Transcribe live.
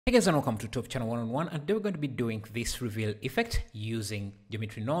Hey guys, and welcome to Top Channel 101, and today we're going to be doing this reveal effect using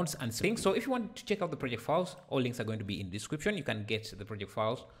geometry nodes and things. So if you want to check out the project files, all links are going to be in the description. You can get the project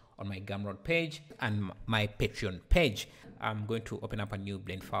files on my Gumroad page and my Patreon page. I'm going to open up a new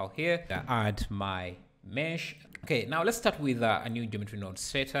blend file here, add my mesh. Okay, now let's start with a new geometry node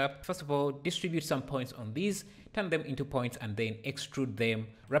setup. First of all, distribute some points on these, turn them into points, and then extrude them,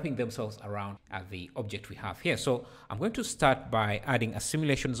 wrapping themselves around the object we have here. So I'm going to start by adding a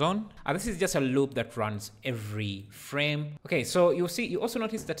simulation zone. This is just a loop that runs every frame. Okay, so you also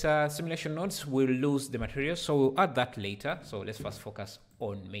notice that simulation nodes will lose the material, so we'll add that later. So let's first focus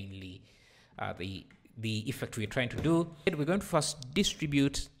on mainly the effect we're trying to do. We're going to first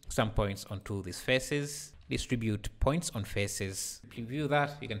distribute some points onto these faces. Distribute points on faces. If you view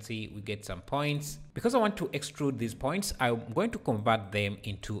that, you can see we get some points. Because I want to extrude these points, I'm going to convert them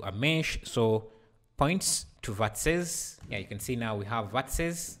into a mesh. So points to vertices. Yeah, you can see now we have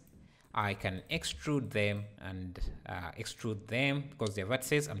vertices. I can extrude them and extrude them because they're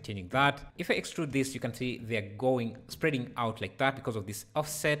vertices. I'm changing that. If I extrude this, you can see they're spreading out like that because of this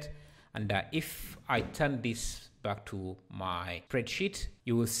offset. And if I turn this back to my spreadsheet,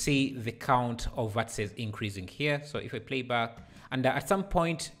 you will see the count of vertices increasing here. So if I play back, and at some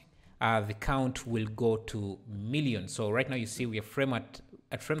point the count will go to millions. So right now you see we are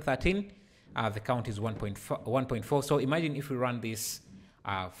at frame 13, the count is 1.4. So imagine if we run this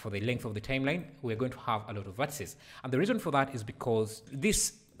for the length of the timeline, we're going to have a lot of vertices. And the reason for that is because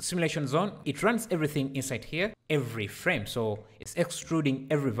this simulation zone, it runs everything inside here every frame. So it's extruding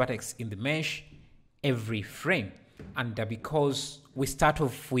every vertex in the mesh every frame. And because we start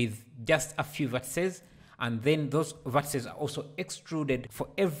off with just a few vertices, and then those vertices are also extruded for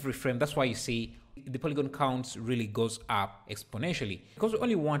every frame, that's why you see the polygon counts really goes up exponentially. Because we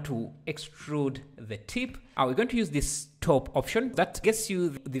only want to extrude the tip, we're going to use this top option that gets you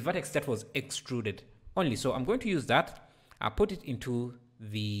the vertex that was extruded only. So I'm going to use that. I'll put it into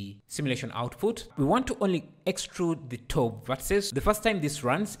the simulation output. We want to only extrude the top vertices. The first time this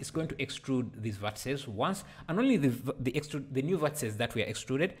runs, it's going to extrude these vertices once, and only the new vertices that we are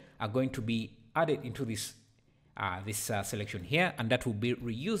extruded are going to be added into this selection here, and that will be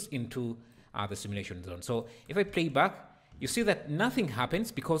reused into the simulation zone. So if I play back, you see that nothing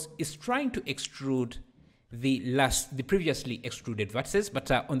happens because it's trying to extrude the previously extruded vertices,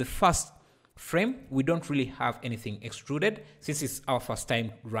 but on the first frame we don't really have anything extruded since it's our first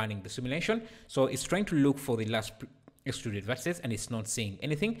time running the simulation. So it's trying to look for the last extruded vertices and it's not seeing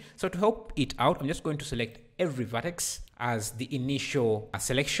anything. So to help it out, I'm just going to select every vertex as the initial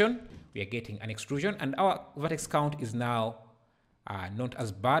selection. We are getting an extrusion, and our vertex count is now not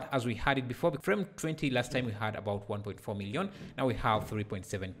as bad as we had it before. Frame 20 last time we had about 1.4 million. Now we have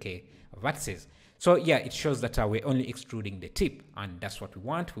 3.7k vertices. So yeah, it shows that we're only extruding the tip, and that's what we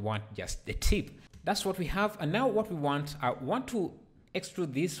want. We want just the tip. That's what we have. And now what we want, I want to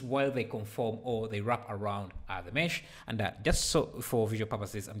extrude this while they conform or they wrap around the mesh. And just so for visual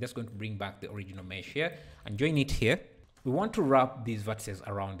purposes, I'm just going to bring back the original mesh here and join it here. We want to wrap these vertices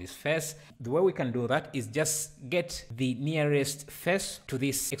around this face. The way we can do that is just get the nearest face to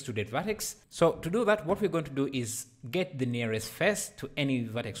this extruded vertex. So to do that, what we're going to do is get the nearest face to any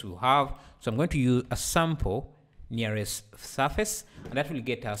vertex we have. So I'm going to use a sample nearest surface, and that will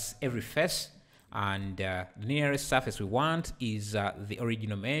get us every face. And the nearest surface we want is the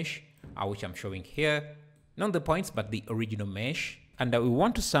original mesh, which I'm showing here. Not the points, but the original mesh. And we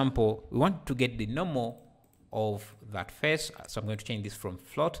want to get the normal of that face. So I'm going to change this from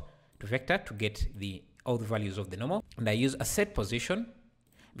float to vector to get all the values of the normal, and I use a set position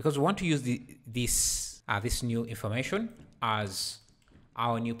because we want to use this new information as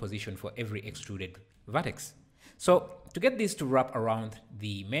our new position for every extruded vertex. So to get this to wrap around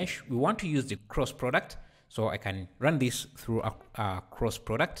the mesh, we want to use the cross product. So I can run this through a cross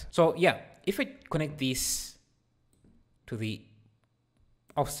product. So yeah, if I connect this to the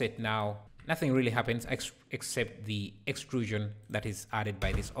offset now, nothing really happens except the extrusion that is added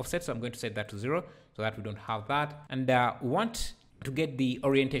by this offset. So I'm going to set that to 0 so that we don't have that. And we want to get the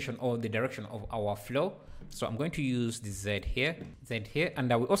orientation or the direction of our flow. So I'm going to use the Z here, and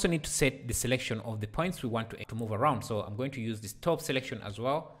we also need to set the selection of the points we want to move around. So I'm going to use this top selection as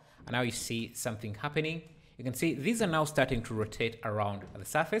well. And now you see something happening. You can see these are now starting to rotate around the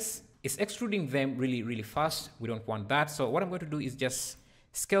surface. It's extruding them really, really fast. We don't want that. So what I'm going to do is just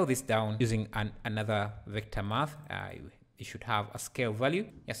scale this down using another vector math. You should have a scale value.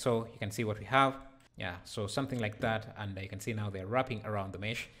 Yeah, so you can see what we have. Yeah, so something like that. And you can see now they're wrapping around the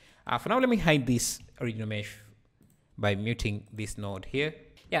mesh. For now, let me hide this original mesh by muting this node here.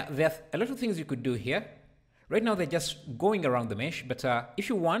 Yeah, there's a lot of things you could do here. Right now they're just going around the mesh, but if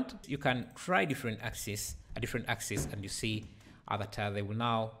you want, you can try a different axis, and you see that they will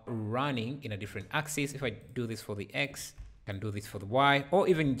now running in a different axis. If I do this for the X, I can do this for the Y, or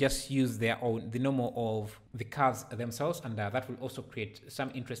even just use the normal of the curves themselves, and that will also create some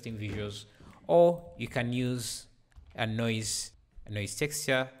interesting visuals. Or you can use a noise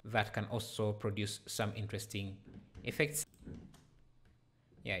texture that can also produce some interesting effects.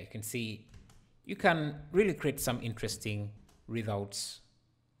 Yeah, you can see you can really create some interesting results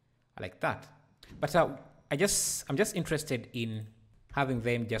like that. But I'm just interested in having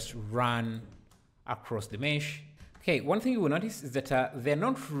them just run across the mesh. Okay, one thing you will notice is that they're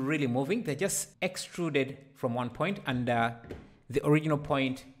not really moving. They're just extruded from one point, and the original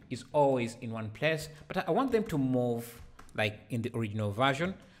point is always in one place. But I want them to move like in the original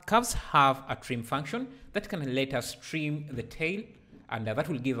version. Curves have a trim function that can let us trim the tail, and that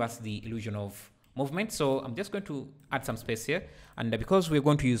will give us the illusion of movement. So I'm just going to add some space here, and because we're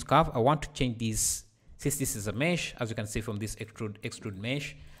going to use curve, I want to change this. Since this is a mesh, as you can see from this extrude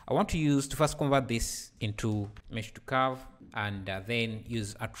mesh, I want to first convert this into mesh to curve, and then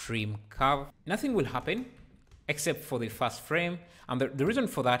use a trim curve. Nothing will happen except for the first frame, and the reason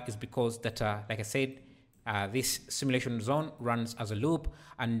for that is because that like I said, this simulation zone runs as a loop,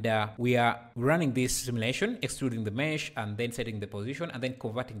 and we are running this simulation, extruding the mesh and then setting the position and then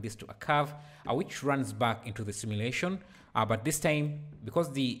converting this to a curve, which runs back into the simulation. But this time,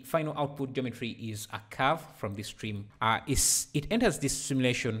 because the final output geometry is a curve from this trim, it enters this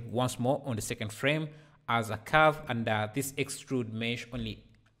simulation once more on the second frame as a curve, and this extrude mesh only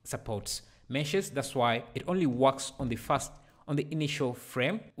supports meshes. That's why it only works on the initial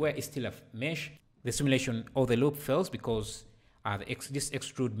frame where it's still a mesh. The simulation or the loop fails because this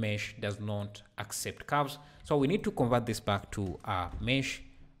extrude mesh does not accept curves. So we need to convert this back to a mesh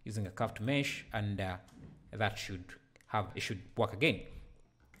using a curved mesh, and that should work again.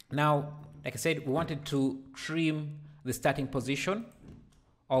 Now, like I said, we wanted to trim the starting position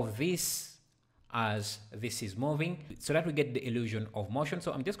of this as this is moving so that we get the illusion of motion.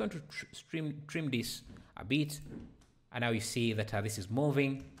 So I'm just going to trim this a bit, and now you see that this is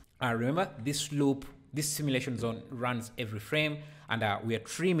moving. Remember, this simulation zone runs every frame, and we are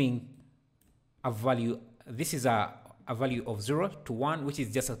trimming a value. This is a value of 0 to 1, which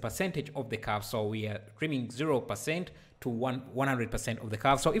is just a percentage of the curve. So we are trimming 0% to 100% of the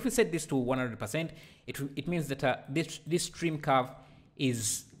curve. So if we set this to 100%, it means that this trim curve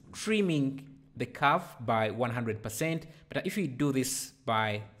is trimming the curve by 100%. But if we do this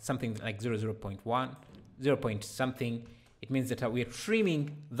by something like 0.1, 0 point something, it means that we are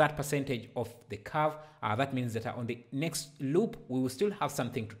trimming that percentage of the curve. That means that on the next loop, we will still have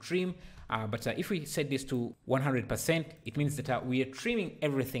something to trim. But if we set this to 100%, it means that we are trimming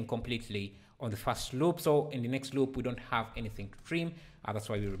everything completely on the first loop. So in the next loop, we don't have anything to trim. That's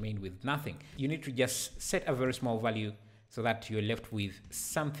why we remain with nothing. You need to just set a very small value so that you're left with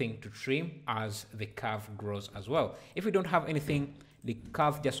something to trim as the curve grows as well. If we don't have anything, the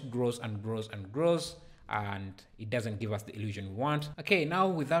curve just grows and grows and grows, and it doesn't give us the illusion we want. Okay, now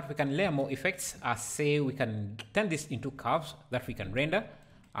with that, we can layer more effects. Say we can turn this into curves that we can render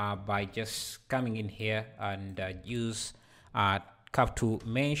by just coming in here and use curve to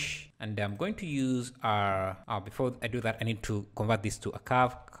mesh. And I'm going to use before I do that, I need to convert this to a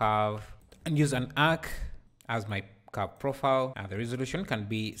curve, and use an arc as my curve profile. The resolution can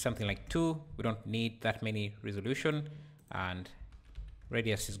be something like 2. We don't need that many resolution, and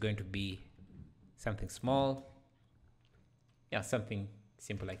radius is going to be something small. Yeah, something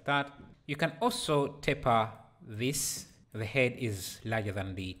simple like that. You can also taper this. The head is larger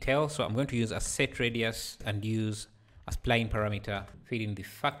than the tail, so I'm going to use a set radius and use a spline parameter, feed in the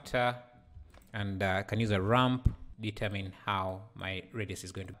factor, and can use a ramp, determine how my radius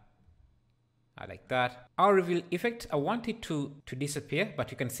is going to be. Like that. Our reveal effect, I want it to disappear,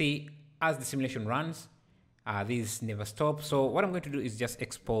 but you can see as the simulation runs, these never stop. So what I'm going to do is just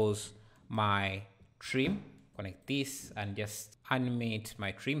expose my trim, connect this, and just animate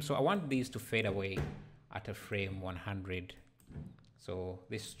my trim. So I want these to fade away at a frame 100. So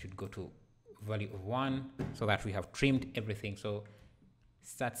this should go to value of 1 so that we have trimmed everything. So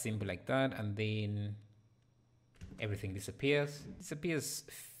start simple like that, and then everything disappears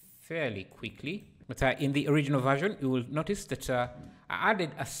fairly quickly. But in the original version, you will notice that I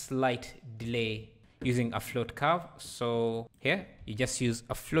added a slight delay using a float curve. So here you just use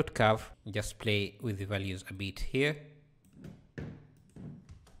a float curve, just play with the values a bit here.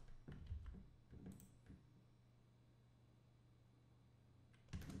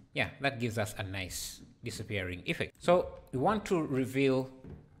 Yeah, that gives us a nice disappearing effect. So we want to reveal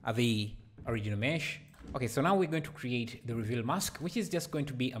the original mesh. Okay, so now we're going to create the reveal mask, which is just going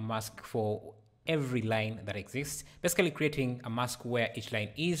to be a mask for every line that exists, basically creating a mask where each line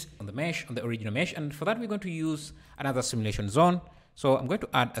is on the mesh, on the original mesh. And for that, we're going to use another simulation zone. So I'm going to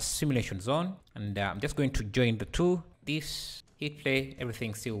add a simulation zone, and I'm just going to join the two. This hit play,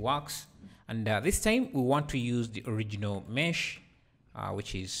 everything still works. And this time we want to use the original mesh,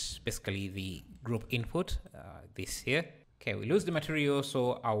 which is basically the group input, this here. Okay, we lose the material,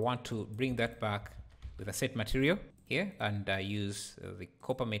 so I want to bring that back with a set material here, and use the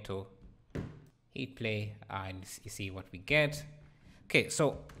copper metal hit play, and you see what we get. Okay,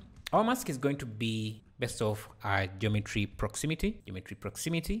 so our mask is going to be based off our geometry proximity,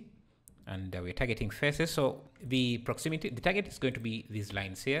 and we're targeting faces. So the target is going to be these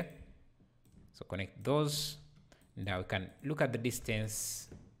lines here. So connect those. Now we can look at the distance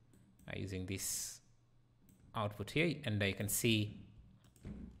using this output here, and you can see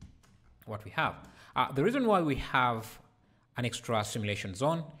what we have. The reason why we have an extra simulation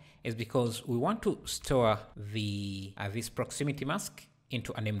zone is because we want to store the this proximity mask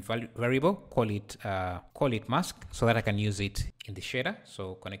into a named variable, call it mask, so that I can use it in the shader.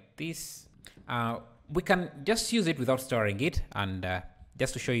 So connect this. We can just use it without storing it, and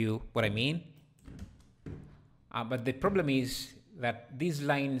just to show you what I mean. But the problem is that these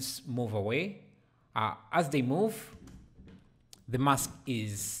lines move away. As they move, the mask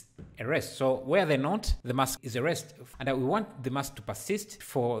is erased. So where they're not, the mask is erased. And we want the mask to persist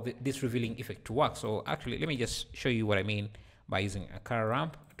for this revealing effect to work. So actually, let me just show you what I mean by using a color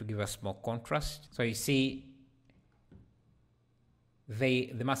ramp to give us more contrast. So you see,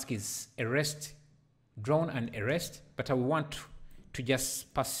 the mask is erased, drawn and erased, but I want to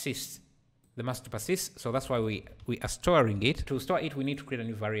just persist, the mask to persist. So that's why we are storing it. To store it, we need to create a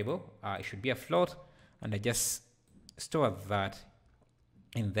new variable. It should be a float, and I just store that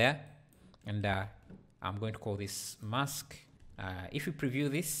in there, and I'm going to call this mask. If you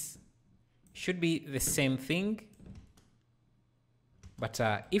preview this, it should be the same thing, but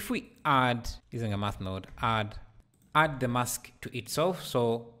if we add, using a math node, add the mask to itself.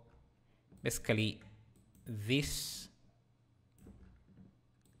 So basically this,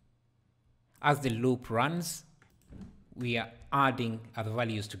 as the loop runs, we are adding other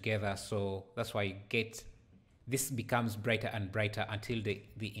values together. So that's why you get, this becomes brighter and brighter until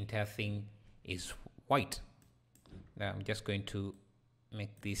the entire thing is white. Now I'm just going to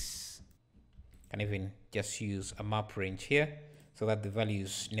make this, can even just use a map range here so that the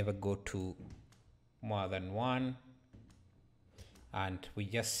values never go to more than 1. And we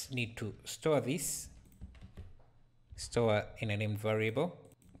just need to store this, store in a named variable,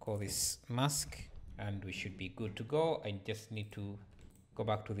 call this mask, and we should be good to go. I just need to go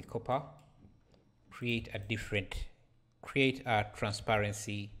back to the copper, create a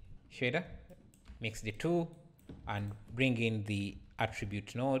transparency shader, mix the two, and bring in the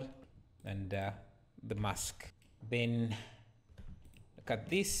attribute node and the mask. Then look at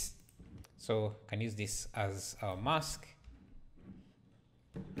this. So I can use this as our mask.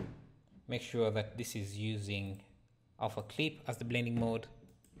 Make sure that this is using alpha clip as the blending mode,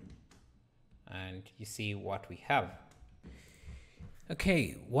 and you see what we have.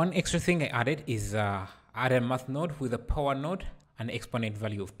 Okay, one extra thing I added is add a math node with a power node, an exponent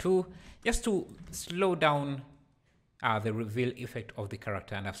value of 2, just to slow down the reveal effect of the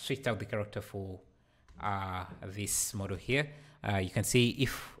character. And I've switched out the character for this model here. You can see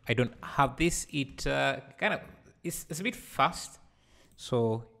if I don't have this, it it's a bit fast.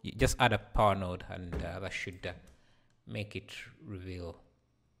 So you just add a power node, and that should make it reveal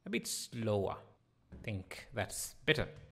a bit slower. I think that's better.